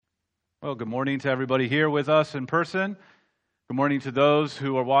Well, good morning to everybody here with us in person. Good morning to those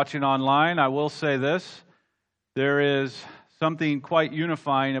who are watching online. I will say this, there is something quite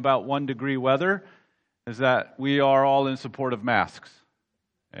unifying about 1 degree weather, is that we are all in support of masks,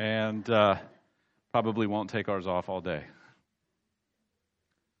 and probably won't take ours off all day.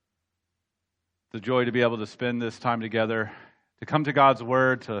 It's a joy to be able to spend this time together, to come to God's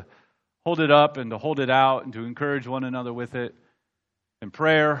Word, to hold it up and to hold it out, and to encourage one another with it in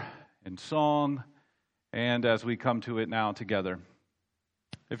prayer, in song, and as we come to it now together.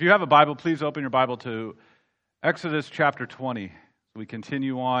 If you have a Bible, please open your Bible to Exodus chapter 20. We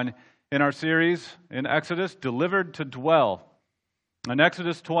continue on in our series in Exodus, Delivered to Dwell. And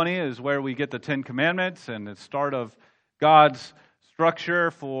Exodus 20 is where we get the Ten Commandments and the start of God's structure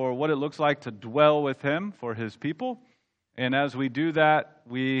for what it looks like to dwell with Him for His people. And as we do that,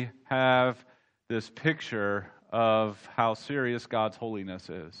 we have this picture of how serious God's holiness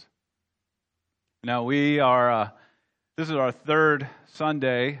is. Now this is our third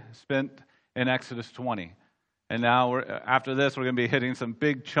Sunday spent in Exodus 20. And now after this, we're going to be hitting some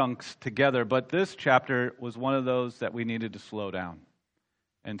big chunks together. But this chapter was one of those that we needed to slow down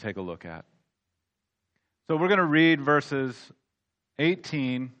and take a look at. So we're going to read verses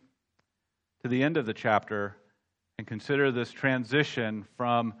 18 to the end of the chapter and consider this transition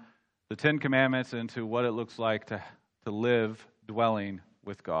from the Ten Commandments into what it looks like to live dwelling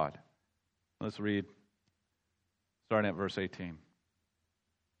with God. Let's read, starting at verse 18.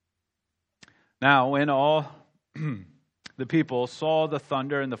 Now, when all the people saw the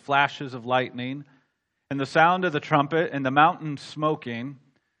thunder and the flashes of lightning and the sound of the trumpet and the mountain smoking,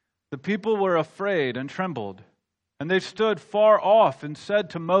 the people were afraid and trembled. And they stood far off and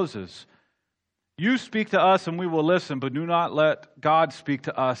said to Moses, "You speak to us and we will listen, but do not let God speak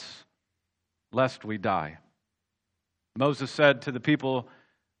to us, lest we die." Moses said to the people,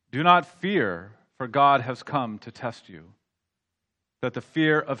 "Do not fear, for God has come to test you, that the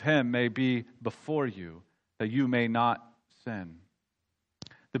fear of Him may be before you, that you may not sin."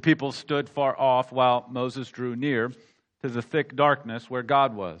 The people stood far off while Moses drew near to the thick darkness where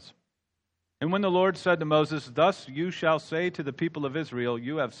God was. And when the Lord said to Moses, "Thus you shall say to the people of Israel,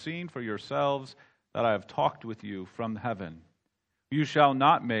 you have seen for yourselves that I have talked with you from heaven. You shall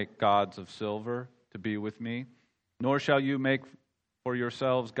not make gods of silver to be with me, nor shall you make for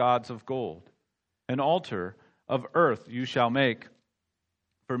yourselves gods of gold. An altar of earth you shall make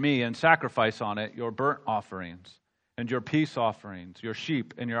for me, and sacrifice on it your burnt offerings and your peace offerings, your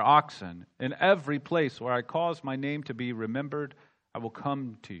sheep and your oxen. In every place where I cause my name to be remembered, I will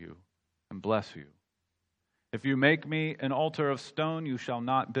come to you and bless you. If you make me an altar of stone, you shall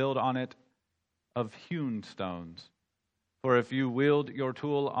not build on it of hewn stones. For if you wield your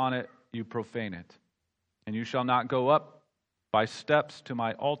tool on it, you profane it. And you shall not go up by steps to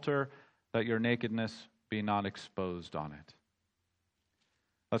my altar, that your nakedness be not exposed on it."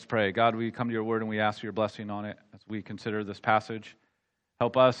 Let's pray. God, we come to your word and we ask your blessing on it as we consider this passage.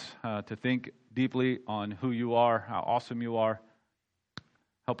 Help us to think deeply on who you are, how awesome you are.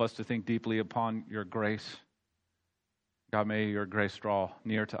 Help us to think deeply upon your grace. God, may your grace draw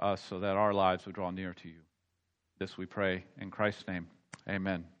near to us so that our lives would draw near to you. This we pray in Christ's name.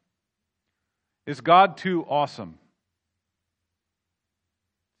 Amen. Is God too awesome?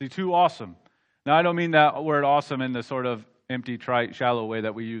 Is He too awesome? Now, I don't mean that word awesome in the sort of empty, trite, shallow way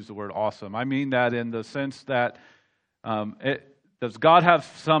that we use the word awesome. I mean that in the sense that does God have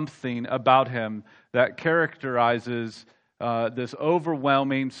something about Him that characterizes this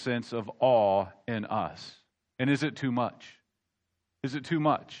overwhelming sense of awe in us? And is it too much? Is it too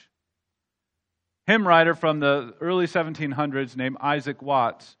much? Hymn writer from the early 1700s named Isaac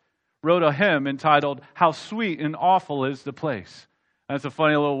Watts wrote a hymn entitled, "How Sweet and Awful is the Place." That's a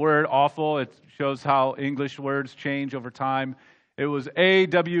funny little word, awful. It shows how English words change over time. It was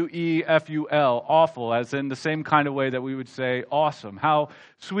A-W-E-F-U-L, awful, as in the same kind of way that we would say awesome. How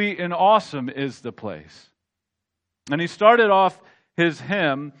sweet and awesome is the place. And he started off his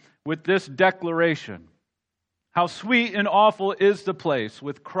hymn with this declaration: "How sweet and awful is the place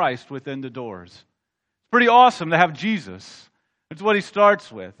with Christ within the doors." It's pretty awesome to have Jesus. That's what he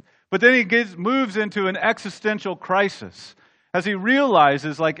starts with. But then he moves into an existential crisis as he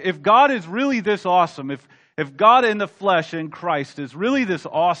realizes, if God is really this awesome, if God in the flesh in Christ is really this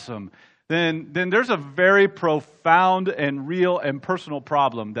awesome, then there's a very profound and real and personal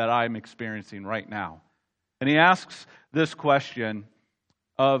problem that I'm experiencing right now. And he asks this question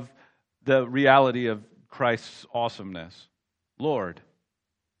of the reality of Christ's awesomeness: "Lord,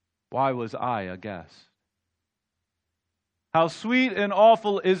 why was I a guest? How sweet and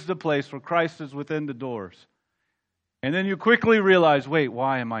awful is the place where Christ is within the doors. And then you quickly realize, wait,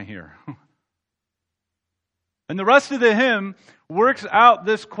 why am I here? And the rest of the hymn works out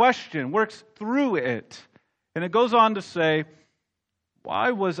this question, works through it. And it goes on to say,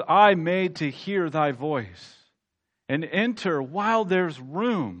 why was I made to hear thy voice and enter while there's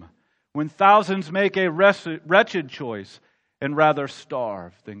room, when thousands make a wretched choice and rather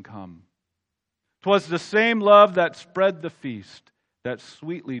starve than come? 'Twas the same love that spread the feast that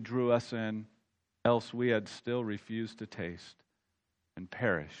sweetly drew us in, else we had still refused to taste and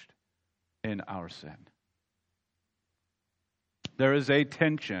perished in our sin. There is a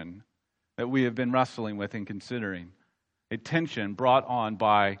tension that we have been wrestling with and considering, a tension brought on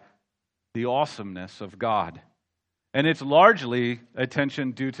by the awesomeness of God. And it's largely a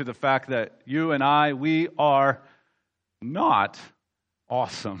tension due to the fact that you and I, we are not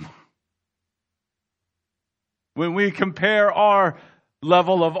awesome. When we compare our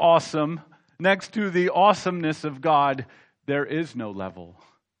level of awesome next to the awesomeness of God, there is no level.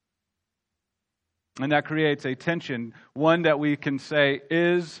 And that creates a tension, one that we can say,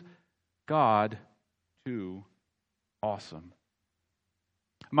 is God too awesome?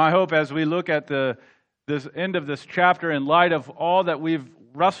 My hope as we look at this end of this chapter in light of all that we've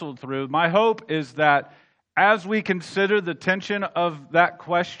wrestled through, my hope is that as we consider the tension of that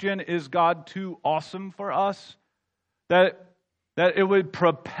question, is God too awesome for us? That it would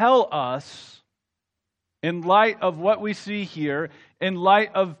propel us in light of what we see here, in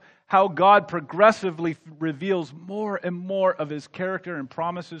light of how God progressively reveals more and more of His character and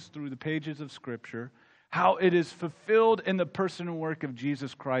promises through the pages of Scripture, how it is fulfilled in the person and work of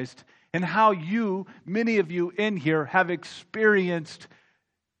Jesus Christ, and how you, many of you in here, have experienced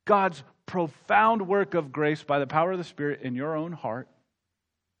God's profound work of grace by the power of the Spirit in your own heart.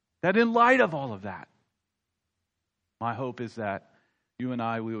 That in light of all of that, my hope is that you and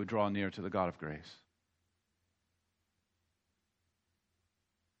I, we would draw near to the God of grace.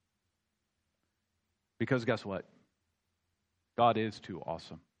 Because guess what? God is too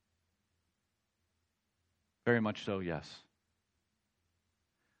awesome. Very much so, yes.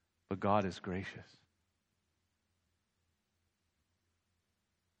 But God is gracious.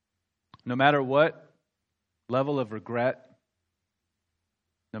 No matter what level of regret,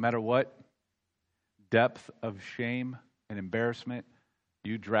 no matter what depth of shame and embarrassment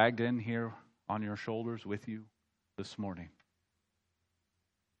you dragged in here on your shoulders with you this morning,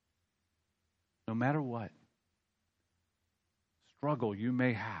 no matter what struggle you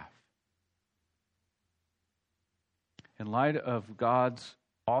may have, in light of God's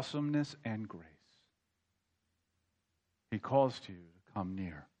awesomeness and grace, He calls to you to come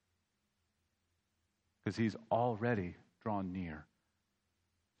near. Because He's already drawn near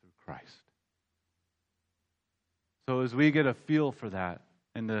through Christ. So as we get a feel for that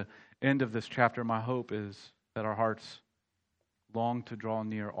in the end of this chapter, my hope is that our hearts long to draw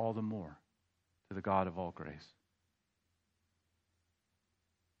near all the more to the God of all grace.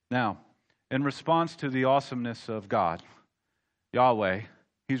 Now, in response to the awesomeness of God, Yahweh,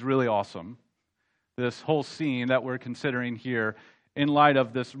 He's really awesome. This whole scene that we're considering here, in light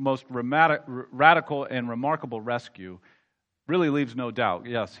of this most radical and remarkable rescue, really leaves no doubt.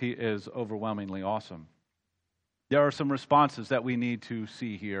 Yes, He is overwhelmingly awesome. There are some responses that we need to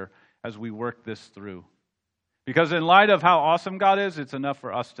see here as we work this through. Because in light of how awesome God is, it's enough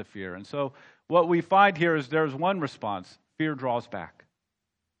for us to fear. And so what we find here is there's one response. Fear draws back.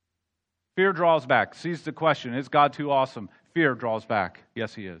 Fear draws back. Sees the question, is God too awesome? Fear draws back.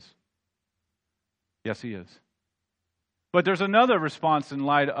 Yes, He is. Yes, He is. But there's another response in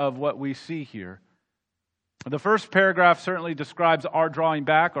light of what we see here. The first paragraph certainly describes our drawing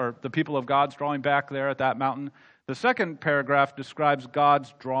back, or the people of God's drawing back there at that mountain. The second paragraph describes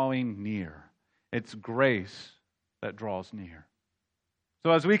God's drawing near. It's grace that draws near.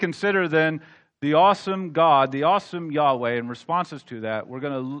 So as we consider then the awesome God, the awesome Yahweh, in responses to that, we're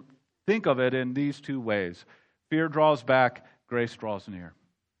going to think of it in these two ways. Fear draws back, grace draws near.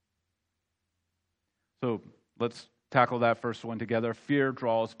 So let's tackle that first one together. Fear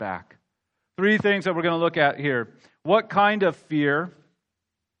draws back. Three things that we're going to look at here. What kind of fear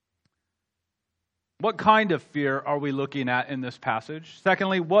are we looking at in this passage?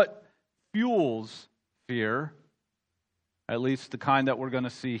 Secondly, what fuels fear? At least the kind that we're going to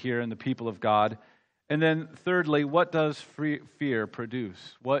see here in the people of God. And then thirdly, what does fear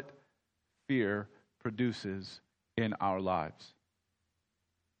produce? What fear produces in our lives?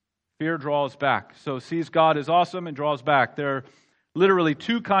 Fear draws back. So sees God as awesome and draws back. There are literally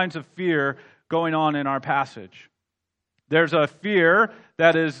two kinds of fear going on in our passage. There's a fear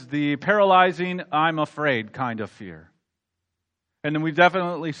that is the paralyzing, I'm afraid kind of fear. And then we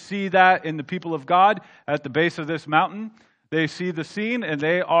definitely see that in the people of God at the base of this mountain. They see the scene and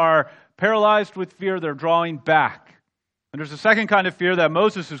they are paralyzed with fear. They're drawing back. And there's a second kind of fear that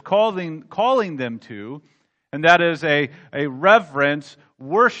Moses is calling them to, and that is a reverence,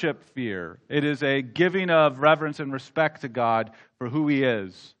 worship fear. It is a giving of reverence and respect to God for who He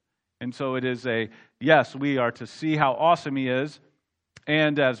is. And so it is yes, we are to see how awesome He is.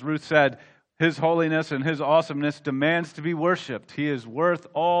 And as Ruth said, His holiness and His awesomeness demands to be worshiped. He is worth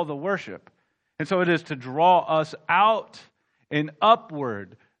all the worship. And so it is to draw us out and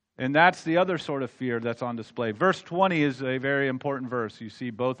upward. And that's the other sort of fear that's on display. Verse 20 is a very important verse. You see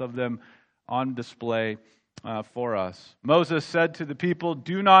both of them on display for us. Moses said to the people,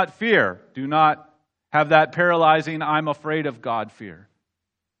 do not fear. Do not have that paralyzing, I'm afraid of God fear.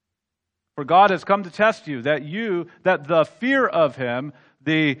 For God has come to test you, that the fear of Him,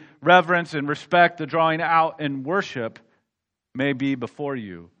 the reverence and respect, the drawing out and worship may be before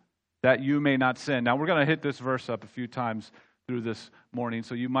you, that you may not sin. Now we're going to hit this verse up a few times through this morning,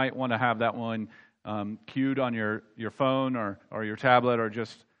 so you might want to have that one cued on your phone or your tablet or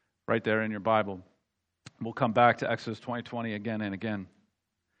just right there in your Bible. We'll come back to Exodus 20:20 again and again.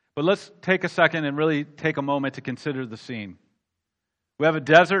 But let's take a second and really take a moment to consider the scene. We have a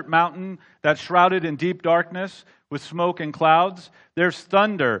desert mountain that's shrouded in deep darkness with smoke and clouds. There's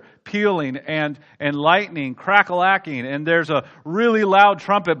thunder pealing and lightning crackle-acking, and there's a really loud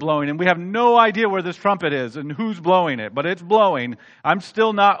trumpet blowing, and we have no idea where this trumpet is and who's blowing it, but it's blowing. I'm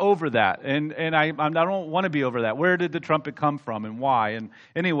still not over that, and I don't want to be over that. Where did the trumpet come from and why? And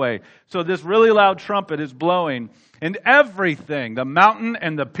anyway, so this really loud trumpet is blowing, and everything, the mountain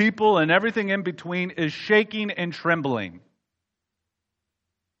and the people and everything in between is shaking and trembling.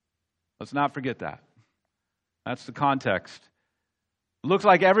 Let's not forget that. That's the context. It looks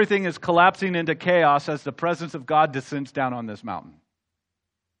like everything is collapsing into chaos as the presence of God descends down on this mountain.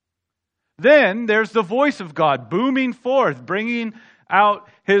 Then there's the voice of God booming forth, bringing out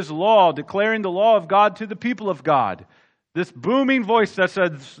His law, declaring the law of God to the people of God. This booming voice that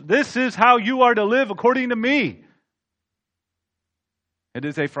says, this is how you are to live according to me. It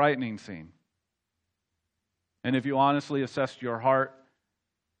is a frightening scene. And if you honestly assessed your heart,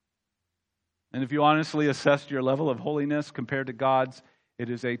 and if you honestly assessed your level of holiness compared to God's, it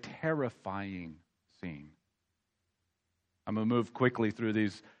is a terrifying scene. I'm going to move quickly through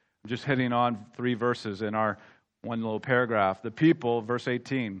these. I'm just hitting on 3 verses in our one little paragraph. The people, verse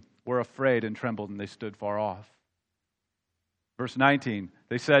 18, were afraid and trembled, and they stood far off. Verse 19,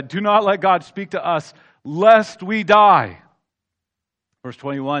 they said, do not let God speak to us, lest we die. Verse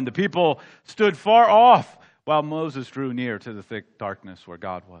 21, the people stood far off while Moses drew near to the thick darkness where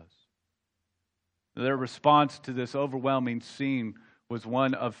God was. Their response to this overwhelming scene was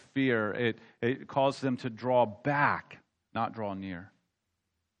one of fear. It caused them to draw back, not draw near.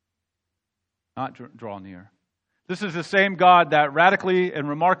 Not draw near. This is the same God that radically and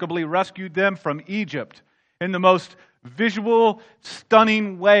remarkably rescued them from Egypt in the most visual,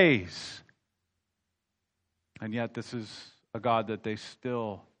 stunning ways. And yet this is a God that they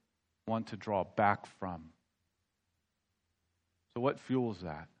still want to draw back from. So what fuels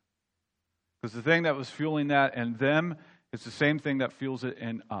that? Because the thing that was fueling that in them is the same thing that fuels it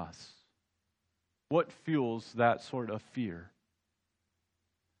in us. What fuels that sort of fear?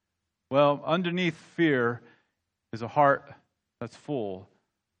 Well, underneath fear is a heart that's full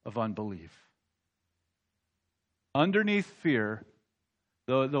of unbelief. Underneath fear,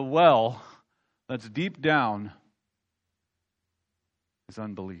 the well that's deep down is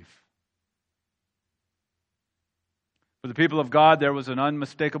unbelief. For the people of God, there was an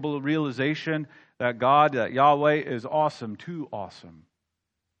unmistakable realization that Yahweh is awesome, too awesome.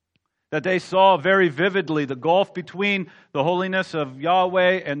 That they saw very vividly the gulf between the holiness of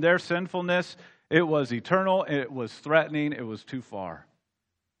Yahweh and their sinfulness. It was eternal, it was threatening, it was too far.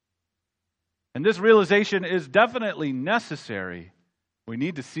 And this realization is definitely necessary. We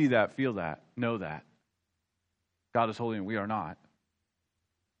need to see that, feel that, know that. God is holy and we are not.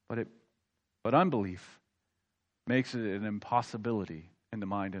 But unbelief makes it an impossibility in the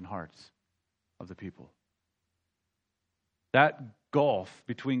mind and hearts of the people. That gulf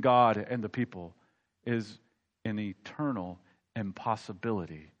between God and the people is an eternal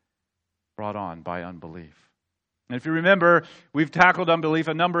impossibility brought on by unbelief. And if you remember, we've tackled unbelief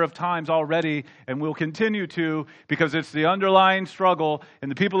a number of times already, and we'll continue to, because it's the underlying struggle in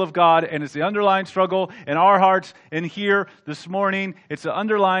the people of God, and it's the underlying struggle in our hearts. And here this morning, it's the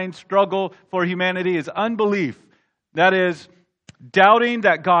underlying struggle for humanity is unbelief. That is, doubting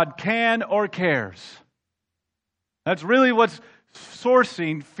that God can or cares. That's really what's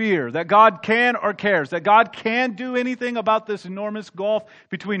sourcing fear that God can or cares, that God can do anything about this enormous gulf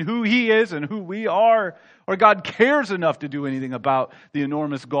between who He is and who we are, or God cares enough to do anything about the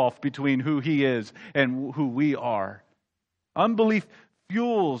enormous gulf between who He is and who we are. Unbelief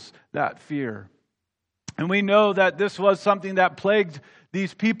fuels that fear. And we know that this was something that plagued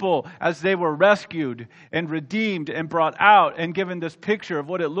these people as they were rescued and redeemed and brought out and given this picture of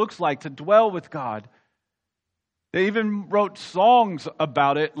what it looks like to dwell with God. They even wrote songs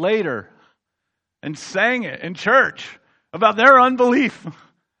about it later and sang it in church about their unbelief.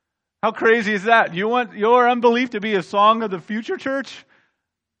 How crazy is that? You want your unbelief to be a song of the future, church?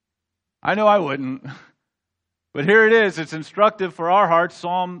 I know I wouldn't. But here it is. It's instructive for our hearts,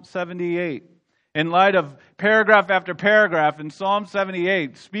 Psalm 78. In light of paragraph after paragraph in Psalm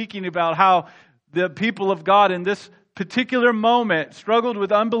 78, speaking about how the people of God in this particular moment struggled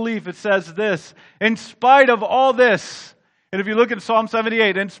with unbelief, it says this: in spite of all this, and if you look at Psalm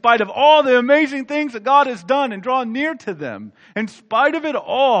 78, in spite of all the amazing things that God has done and drawn near to them, in spite of it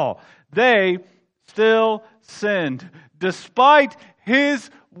all, they still sinned. Despite His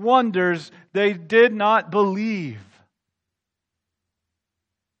wonders, they did not believe.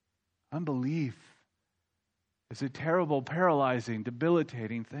 Unbelief is a terrible, paralyzing,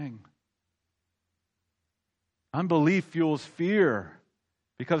 debilitating thing. Unbelief fuels fear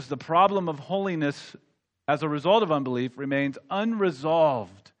because the problem of holiness as a result of unbelief remains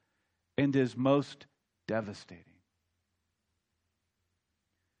unresolved and is most devastating.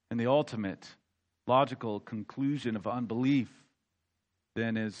 And the ultimate logical conclusion of unbelief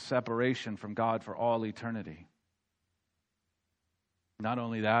then is separation from God for all eternity. Not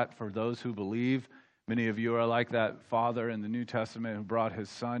only that, for those who believe, many of you are like that father in the New Testament who brought his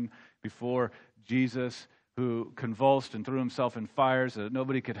son before Jesus, who convulsed and threw himself in fires that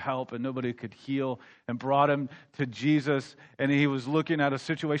nobody could help and nobody could heal, and brought him to Jesus. And he was looking at a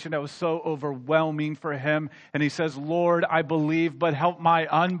situation that was so overwhelming for him. And he says, "Lord, I believe, but help my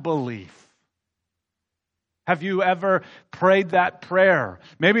unbelief." Have you ever prayed that prayer?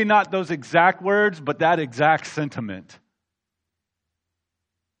 Maybe not those exact words, but that exact sentiment.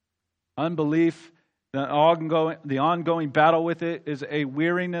 Unbelief, the ongoing battle with it, is a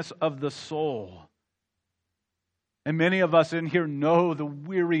weariness of the soul. And many of us in here know the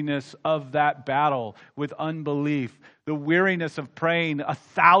weariness of that battle with unbelief. The weariness of praying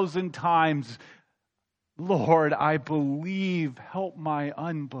 1,000 times, "Lord, I believe, help my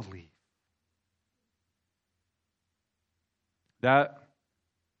unbelief." That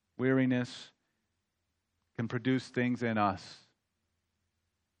weariness can produce things in us.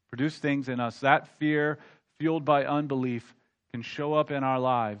 That fear fueled by unbelief can show up in our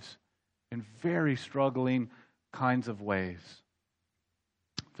lives in very struggling kinds of ways.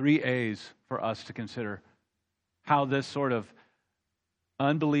 3 A's for us to consider how this sort of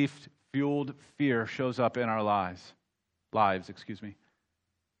unbelief-fueled fear shows up in our lives.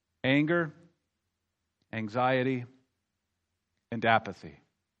 Anger, anxiety, and apathy.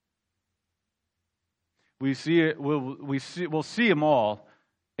 We'll see them all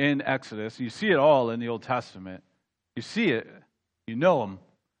in Exodus. You see it all in the Old Testament. You see it, you know them,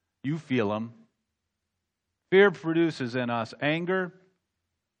 you feel them. Fear produces in us anger,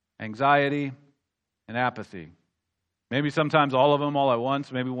 anxiety, and apathy. Maybe sometimes all of them all at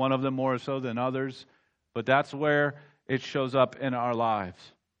once, maybe one of them more so than others, but that's where it shows up in our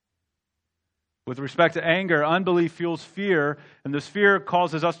lives. With respect to anger, unbelief fuels fear, and this fear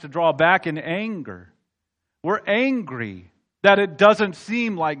causes us to draw back in anger. We're angry that it doesn't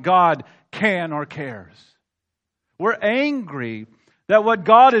seem like God can or cares. We're angry that what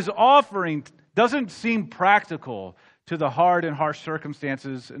God is offering doesn't seem practical to the hard and harsh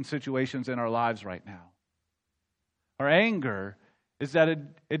circumstances and situations in our lives right now. Our anger is that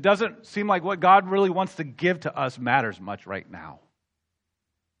it doesn't seem like what God really wants to give to us matters much right now.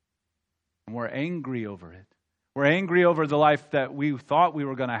 And we're angry over it. We're angry over the life that we thought we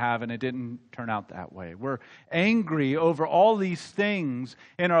were going to have and it didn't turn out that way. We're angry over all these things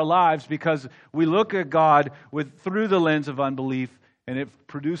in our lives because we look at God through the lens of unbelief, and it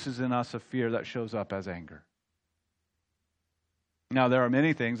produces in us a fear that shows up as anger. Now, there are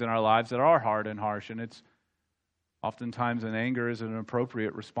many things in our lives that are hard and harsh, and it's oftentimes an anger is an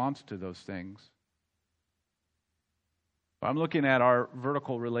appropriate response to those things. But I'm looking at our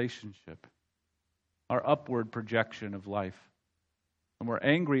vertical relationship, our upward projection of life. And we're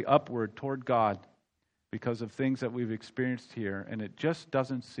angry upward toward God because of things that we've experienced here, and it just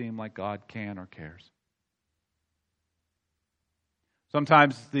doesn't seem like God can or cares.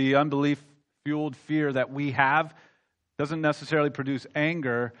 Sometimes the unbelief-fueled fear that we have doesn't necessarily produce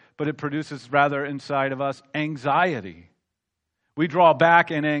anger, but it produces rather inside of us anxiety. We draw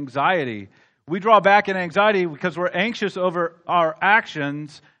back in anxiety. We draw back in anxiety because we're anxious over our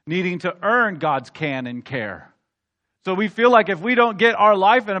actions needing to earn God's can and care. So we feel like if we don't get our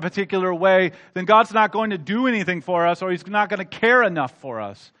life in a particular way, then God's not going to do anything for us, or He's not going to care enough for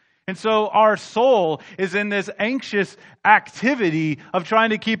us. And so our soul is in this anxious activity of trying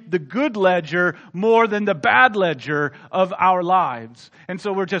to keep the good ledger more than the bad ledger of our lives. And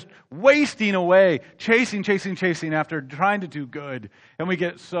so we're just wasting away, chasing after trying to do good. And we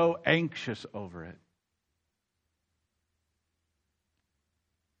get so anxious over it.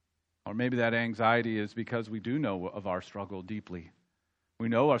 Or maybe that anxiety is because we do know of our struggle deeply. We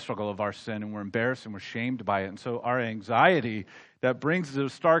know our struggle of our sin, and we're embarrassed and we're shamed by it. And so our anxiety that brings the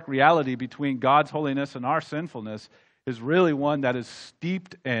stark reality between God's holiness and our sinfulness is really one that is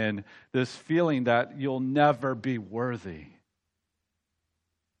steeped in this feeling that you'll never be worthy.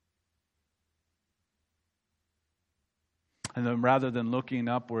 And then rather than looking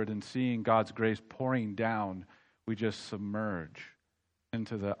upward and seeing God's grace pouring down, we just submerge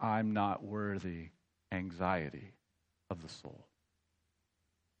into the I'm not worthy anxiety of the soul.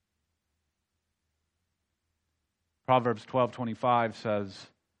 Proverbs 12:25 says,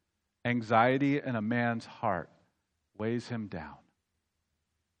 anxiety in a man's heart weighs him down,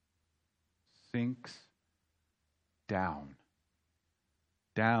 sinks down,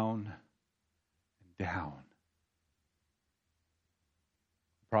 down, and down.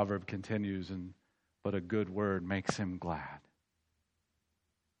 The proverb continues, but a good word makes him glad.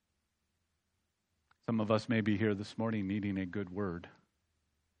 Some of us may be here this morning needing a good word.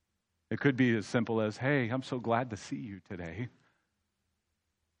 It could be as simple as, hey, I'm so glad to see you today.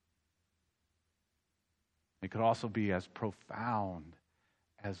 It could also be as profound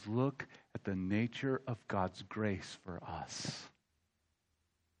as look at the nature of God's grace for us.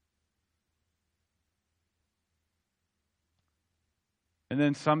 And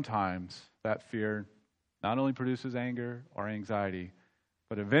then sometimes that fear not only produces anger or anxiety,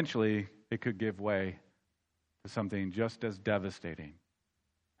 but eventually it could give way to something just as devastating.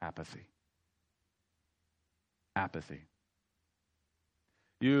 Apathy. Apathy.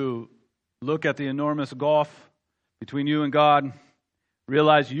 You look at the enormous gulf between you and God,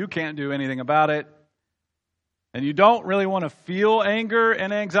 realize you can't do anything about it, and you don't really want to feel anger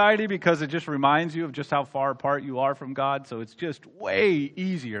and anxiety because it just reminds you of just how far apart you are from God, so it's just way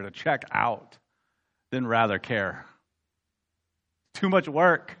easier to check out than rather care. Too much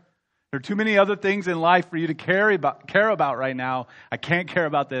work. There are too many other things in life for you to care about right now. I can't care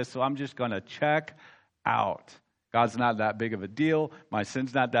about this, so I'm just going to check out. God's not that big of a deal. My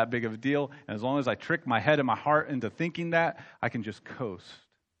sin's not that big of a deal. And as long as I trick my head and my heart into thinking that, I can just coast.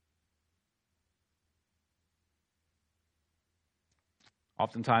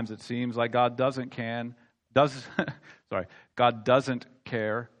 Oftentimes it seems like God doesn't care,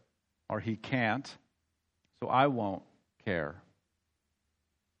 or He can't, so I won't care.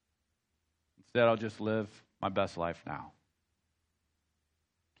 Instead, I'll just live my best life now.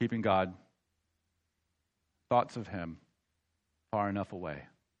 Keeping God, thoughts of Him, far enough away.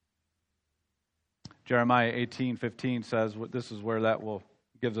 Jeremiah 18:15 says, this is where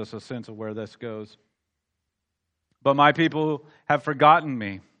gives us a sense of where this goes. But my people have forgotten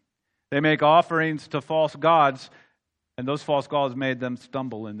me. They make offerings to false gods, and those false gods made them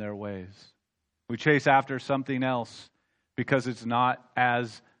stumble in their ways. We chase after something else because it's not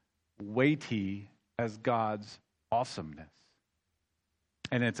as weighty as God's awesomeness.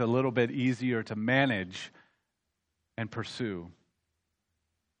 And it's a little bit easier to manage and pursue.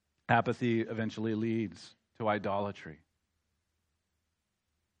 Apathy eventually leads to idolatry.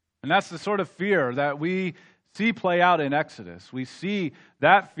 And that's the sort of fear that we see play out in Exodus. We see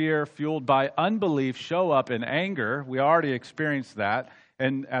that fear fueled by unbelief show up in anger. We already experienced that.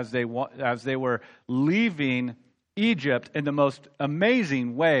 And as they were leaving Egypt in the most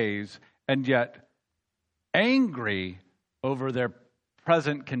amazing ways, and yet angry over their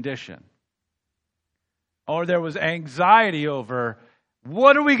present condition. Or there was anxiety over,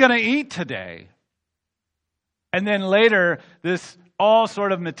 what are we going to eat today? And then later, this all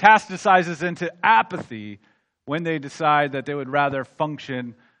sort of metastasizes into apathy when they decide that they would rather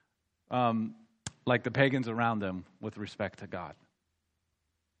function like the pagans around them with respect to God.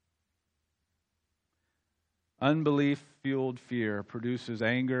 Unbelief-fueled fear produces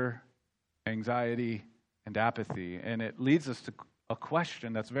anger, anxiety, and apathy. And it leads us to a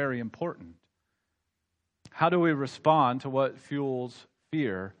question that's very important. How do we respond to what fuels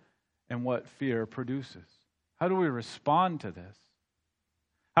fear and what fear produces? How do we respond to this?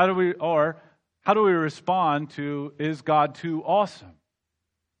 How do we respond to, is God too awesome?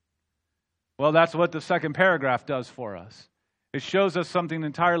 Well, that's what the second paragraph does for us. It shows us something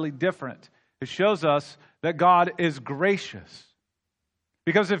entirely different. It shows us that God is gracious.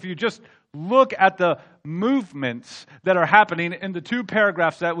 Because if you just look at the movements that are happening in the 2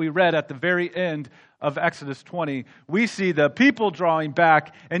 paragraphs that we read at the very end of Exodus 20, we see the people drawing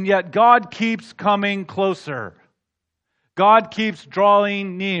back, and yet God keeps coming closer. God keeps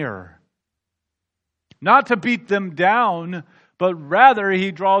drawing near. Not to beat them down, but rather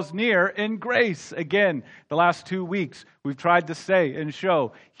He draws near in grace. Again, the last 2 weeks, we've tried to say and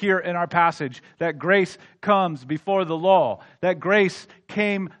show here in our passage that grace comes before the law, that grace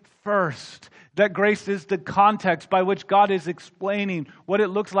came first, that grace is the context by which God is explaining what it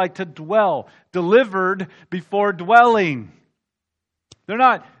looks like to dwell, delivered before dwelling.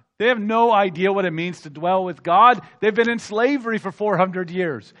 They have no idea what it means to dwell with God. They've been in slavery for 400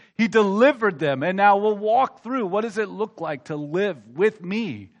 years. He delivered them, and now we'll walk through what does it look like to live with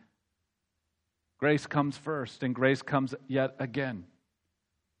me. Grace comes first, and grace comes yet again.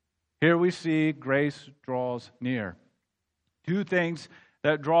 Here we see grace draws near. 2 things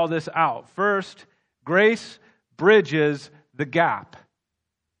that draw this out. First, grace bridges the gap.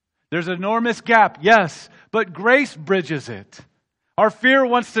 There's an enormous gap, yes, but grace bridges it. Our fear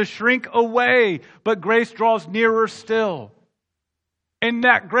wants to shrink away, but grace draws nearer still. And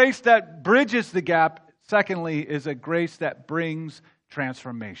that grace that bridges the gap, secondly, is a grace that brings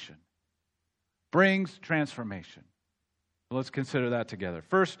transformation. Brings transformation. Let's consider that together.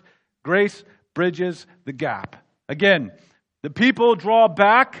 First, grace bridges the gap. Again, the people draw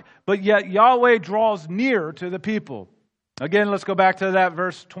back, but yet Yahweh draws near to the people. Again, let's go back to that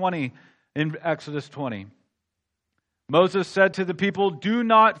verse 20 in Exodus 20. Moses said to the people, "Do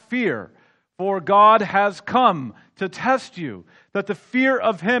not fear, for God has come to test you, that the fear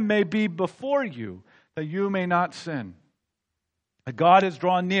of Him may be before you, that you may not sin." God has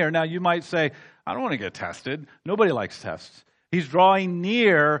drawn near. Now you might say, "I don't want to get tested." Nobody likes tests. He's drawing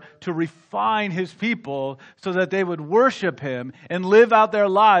near to refine His people so that they would worship Him and live out their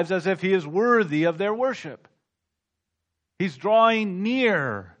lives as if He is worthy of their worship. He's drawing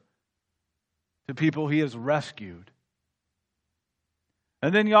near to people He has rescued.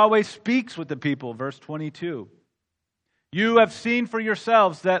 And then Yahweh speaks with the people, verse 22. "You have seen for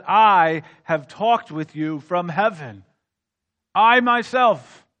yourselves that I have talked with you from heaven." I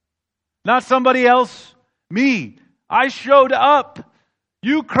myself, not somebody else, me. I showed up.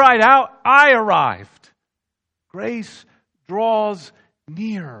 You cried out, I arrived. Grace draws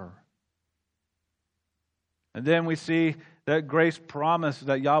near. And then we see that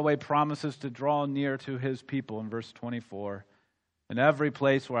that Yahweh promises to draw near to His people in verse 24. "In every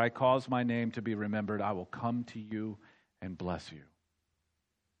place where I cause my name to be remembered, I will come to you and bless you."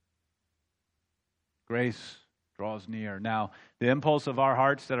 Grace draws near. Now, the impulse of our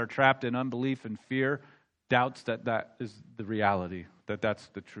hearts that are trapped in unbelief and fear doubts that that is the reality, that that's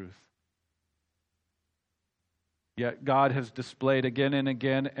the truth. Yet God has displayed again and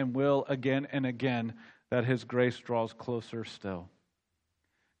again, and will again and again, that His grace draws closer still.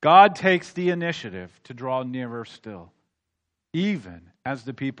 God takes the initiative to draw nearer still, even as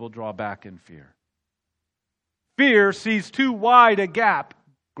the people draw back in fear. Fear sees too wide a gap.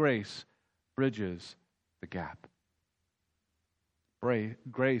 Grace bridges the gap.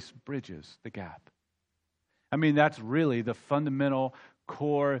 Grace bridges the gap. I mean, that's really the fundamental,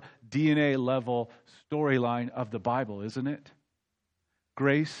 core, DNA level storyline of the Bible, isn't it?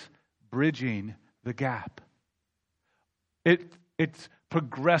 Grace bridging the gap. It's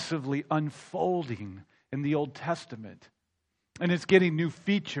progressively unfolding in the Old Testament. And it's getting new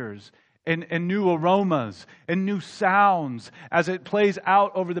features and new aromas and new sounds as it plays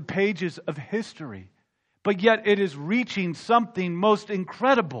out over the pages of history. But yet it is reaching something most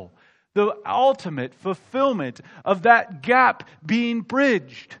incredible, the ultimate fulfillment of that gap being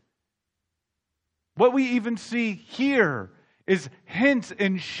bridged. What we even see here is hints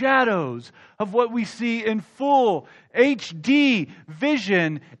and shadows of what we see in full HD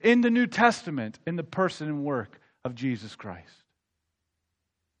vision in the New Testament in the person and work of Jesus Christ.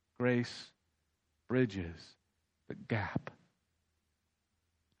 Grace bridges the gap.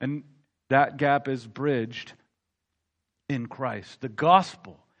 And that gap is bridged in Christ. The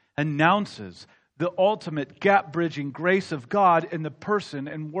gospel announces the ultimate gap-bridging grace of God in the person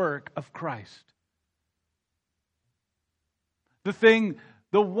and work of Christ.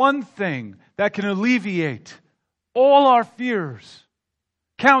 The one thing that can alleviate all our fears,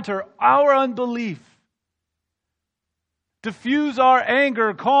 counter our unbelief, diffuse our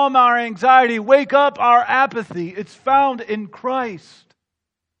anger, calm our anxiety, wake up our apathy, it's found in Christ.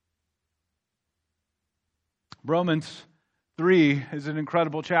 Romans 3 is an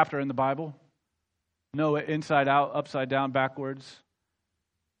incredible chapter in the Bible. know it inside out, upside down, backwards.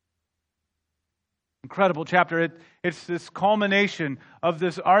 Incredible chapter. It's this culmination of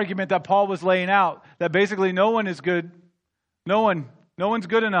this argument that Paul was laying out, that basically no one is good. No one's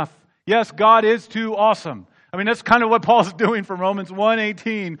good enough. Yes, God is too awesome. I mean, that's kind of what Paul's doing from Romans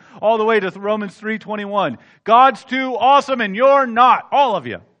 1:18 all the way to Romans 3:21. God's too awesome and you're not, all of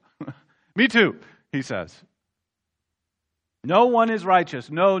you. Me too, he says. No one is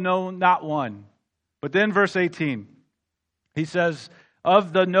righteous. No, not one. But then verse 18, he says,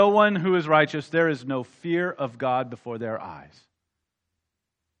 of the no one who is righteous, there is no fear of God before their eyes.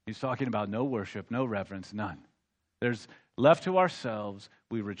 He's talking about no worship, no reverence, none. There's left to ourselves,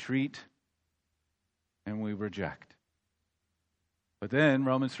 we retreat and we reject. But then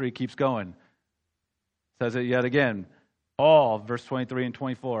Romans 3 keeps going. Says it yet again. All, verse 23 and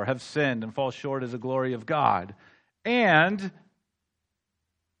 24, have sinned and fall short of the glory of God. And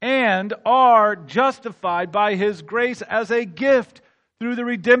are justified by His grace as a gift through the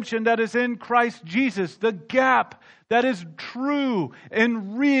redemption that is in Christ Jesus. The gap that is true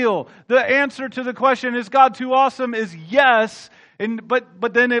and real. The answer to the question, is God too awesome, is yes.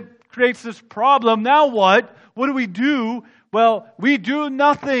 But then it creates this problem. Now what? What do we do? Well, we do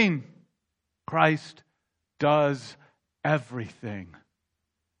nothing. Christ does everything.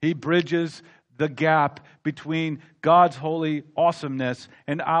 He bridges the gap between God's holy awesomeness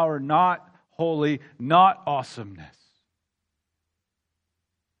and our not holy, not awesomeness.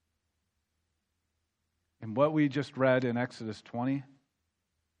 And what we just read in Exodus 20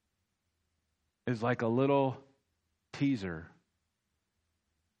 is like a little teaser.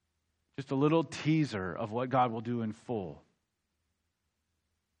 Just a little teaser of what God will do in full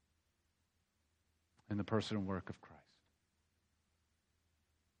in the person and work of Christ.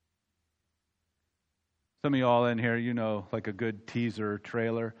 Some of y'all in here, you know, like a good teaser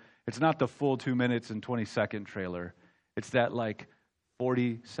trailer. It's not the full 2 minutes and 20-second trailer. It's that like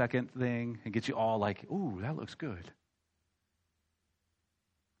 40-second thing and gets you all like, ooh, that looks good.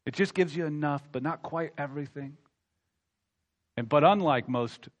 It just gives you enough, but not quite everything. But unlike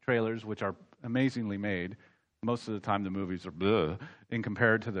most trailers, which are amazingly made, most of the time the movies are bleh in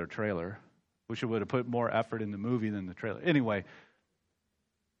compared to their trailer. Wish it would have put more effort in the movie than the trailer. Anyway,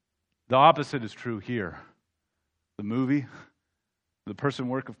 the opposite is true here. The movie, the person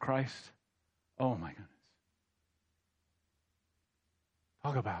work of Christ, oh my goodness.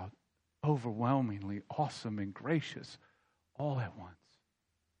 Talk about overwhelmingly awesome and gracious all at once.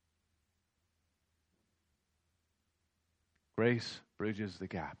 Grace bridges the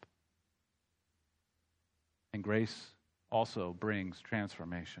gap. And grace also brings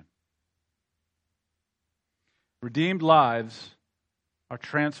transformation. Redeemed lives are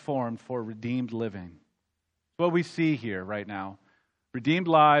transformed for redeemed living. That's what we see here right now. Redeemed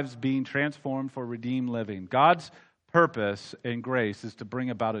lives being transformed for redeemed living. God's purpose and grace is to bring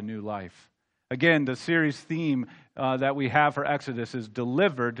about a new life. Again, the series theme that we have for Exodus is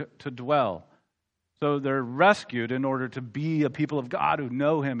delivered to dwell. So they're rescued in order to be a people of God who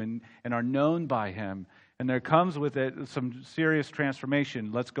know Him and are known by Him. And there comes with it some serious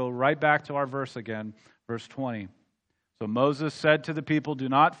transformation. Let's go right back to our verse again, verse 20. So Moses said to the people, do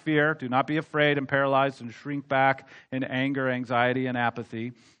not fear, do not be afraid and paralyzed and shrink back in anger, anxiety, and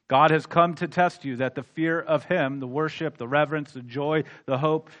apathy. God has come to test you that the fear of Him, the worship, the reverence, the joy, the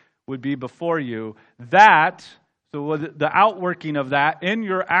hope would be before you. That, so the outworking of that in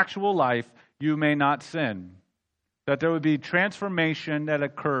your actual life, you may not sin. That there would be transformation that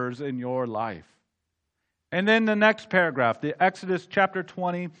occurs in your life. And then the next paragraph, the Exodus chapter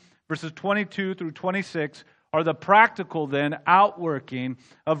 20, verses 22 through 26, are the practical then outworking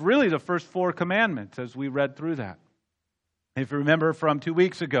of really the first 4 commandments as we read through that. If you remember from 2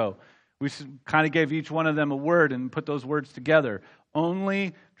 weeks ago, we kind of gave each one of them a word and put those words together.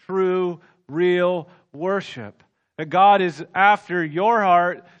 Only true, real worship. That God is after your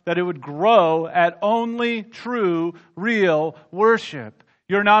heart, that it would grow at only true, real worship.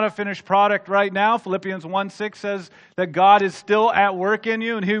 You're not a finished product right now. Philippians 1:6 says that God is still at work in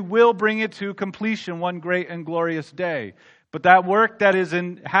you and He will bring it to completion one great and glorious day. But that work that is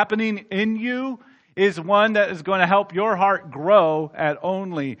happening in you is one that is going to help your heart grow at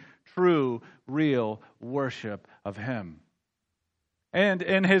only true, real worship of Him. And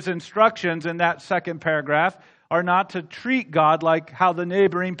in His instructions in that second paragraph are not to treat God like how the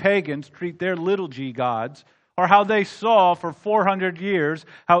neighboring pagans treat their little g gods, or how they saw for 400 years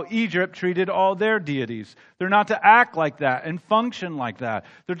how Egypt treated all their deities. They're not to act like that and function like that.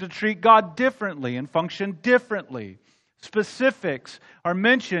 They're to treat God differently and function differently. Specifics are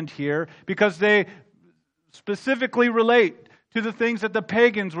mentioned here because they specifically relate to the things that the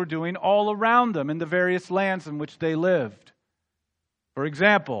pagans were doing all around them in the various lands in which they lived. For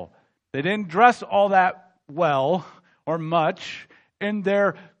example, they didn't dress all that well or much in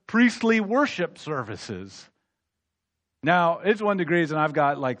their priestly worship services. Now, it's 1 degree and I've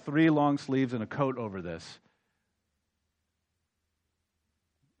got like 3 long sleeves and a coat over this.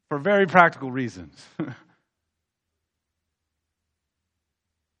 For very practical reasons.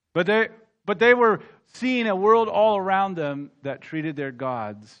 But they were seeing a world all around them that treated their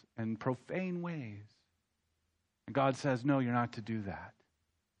gods in profane ways. And God says, no, you're not to do that.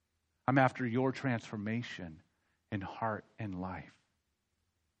 I'm after your transformation in heart and life.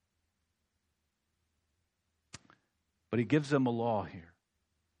 But he gives them a law here.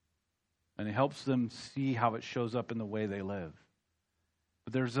 And he helps them see how it shows up in the way they live.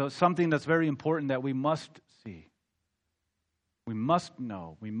 But there's something that's very important that we must see. We must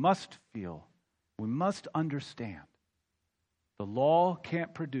know. We must feel. We must understand. The law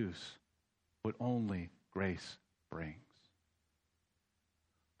can't produce what only grace brings.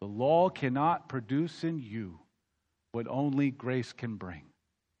 The law cannot produce in you what only grace can bring.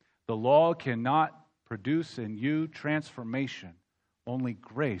 The law cannot produce in you transformation. Only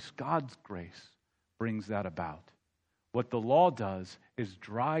grace, God's grace, brings that about. What the law does is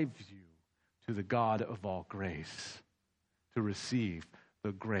drive you to the God of all grace, to receive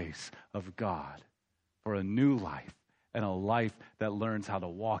the grace of God for a new life and a life that learns how to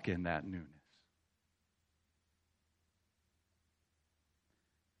walk in that newness.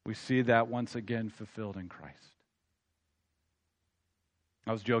 We see that once again fulfilled in Christ.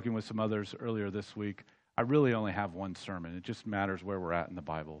 I was joking with some others earlier this week. I really only have one sermon. It just matters where we're at in the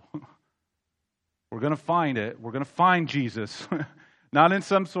Bible. We're going to find it. We're going to find Jesus. Not in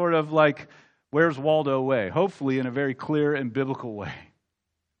some sort of like, where's Waldo way? Hopefully in a very clear and biblical way.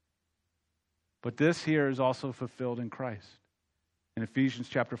 But this here is also fulfilled in Christ. In Ephesians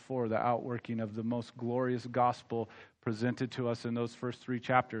chapter 4, the outworking of the most glorious gospel presented to us in those first 3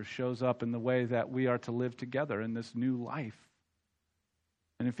 chapters shows up in the way that we are to live together in this new life.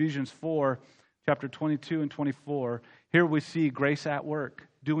 In Ephesians 4, chapter 22 and 24, here we see grace at work.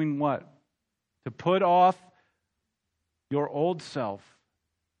 Doing what? To put off your old self,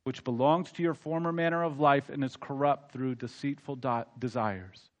 which belongs to your former manner of life and is corrupt through deceitful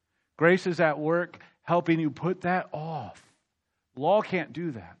desires. Grace is at work helping you put that off. Law can't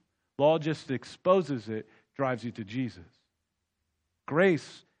do that. Law just exposes it, drives you to Jesus.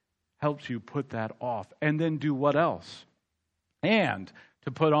 Grace helps you put that off. And then do what else? And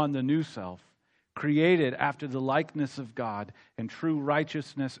to put on the new self, created after the likeness of God in true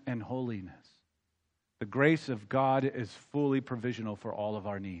righteousness and holiness. The grace of God is fully provisional for all of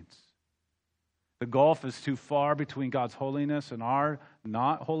our needs. The gulf is too far between God's holiness and our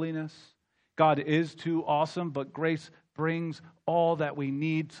not holiness. God is too awesome, but grace brings all that we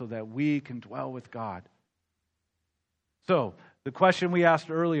need so that we can dwell with God. So, the question we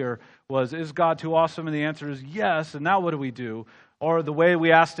asked earlier was, is God too awesome? And the answer is yes, and now what do we do? Or the way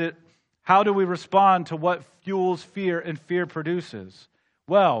we asked it, how do we respond to what fuels fear and fear produces?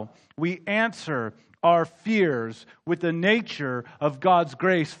 Well, we answer our fears with the nature of God's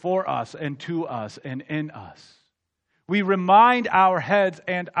grace for us and to us and in us. We remind our heads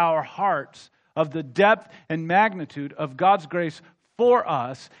and our hearts of the depth and magnitude of God's grace for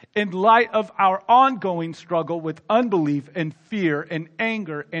us in light of our ongoing struggle with unbelief and fear and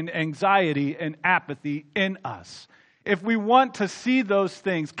anger and anxiety and apathy in us. If we want to see those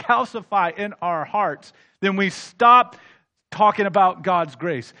things calcify in our hearts, then we stop talking about God's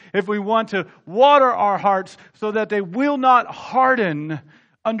grace. If we want to water our hearts so that they will not harden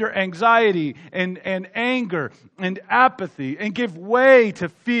under anxiety and anger and apathy and give way to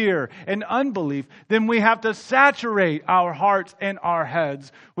fear and unbelief, then we have to saturate our hearts and our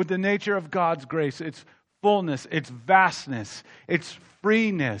heads with the nature of God's grace, its fullness, its vastness, its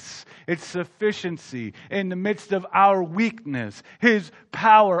freeness, its sufficiency in the midst of our weakness, His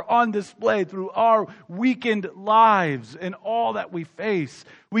power on display through our weakened lives and all that we face.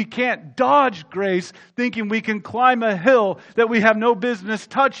 We can't dodge grace thinking we can climb a hill that we have no business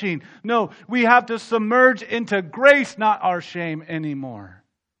touching. No, we have to submerge into grace, not our shame anymore.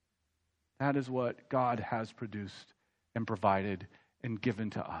 That is what God has produced and provided and given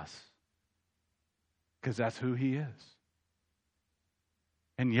to us. Because that's who He is.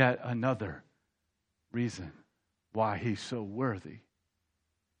 And yet another reason why He's so worthy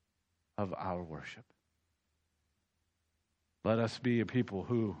of our worship. Let us be a people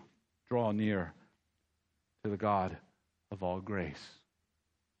who draw near to the God of all grace,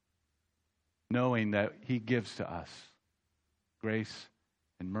 knowing that He gives to us grace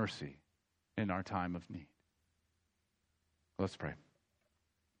and mercy in our time of need. Let's pray.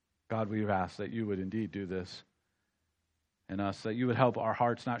 God, we ask that you would indeed do this in us, that you would help our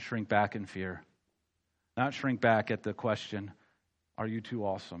hearts not shrink back in fear, not shrink back at the question, are you too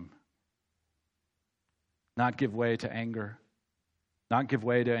awesome? Not give way to anger, not give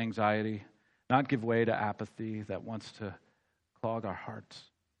way to anxiety, not give way to apathy that wants to clog our hearts.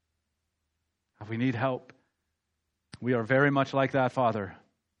 If we need help, we are very much like that, Father.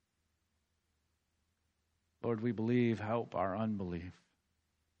 Lord, we believe, help our unbelief.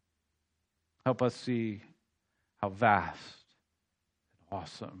 Help us see how vast and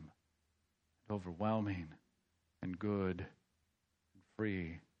awesome and overwhelming and good and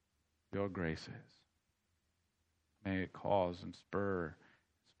free your grace is. May it cause and inspire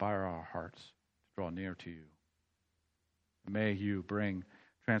our hearts to draw near to you. May you bring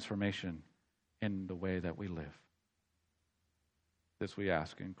transformation in the way that we live. This we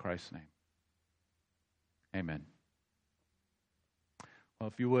ask in Christ's name. Amen. Well,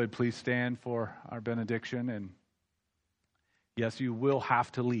 if you would, please stand for our benediction. And yes, you will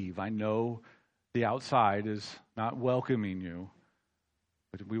have to leave. I know the outside is not welcoming you,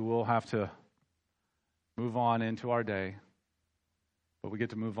 but we will have to move on into our day. But we get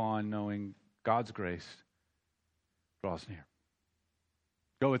to move on knowing God's grace draws near.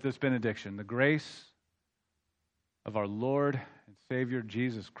 Go with this benediction. The grace of our Lord and Savior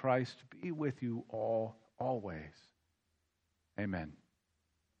Jesus Christ be with you all, always. Amen.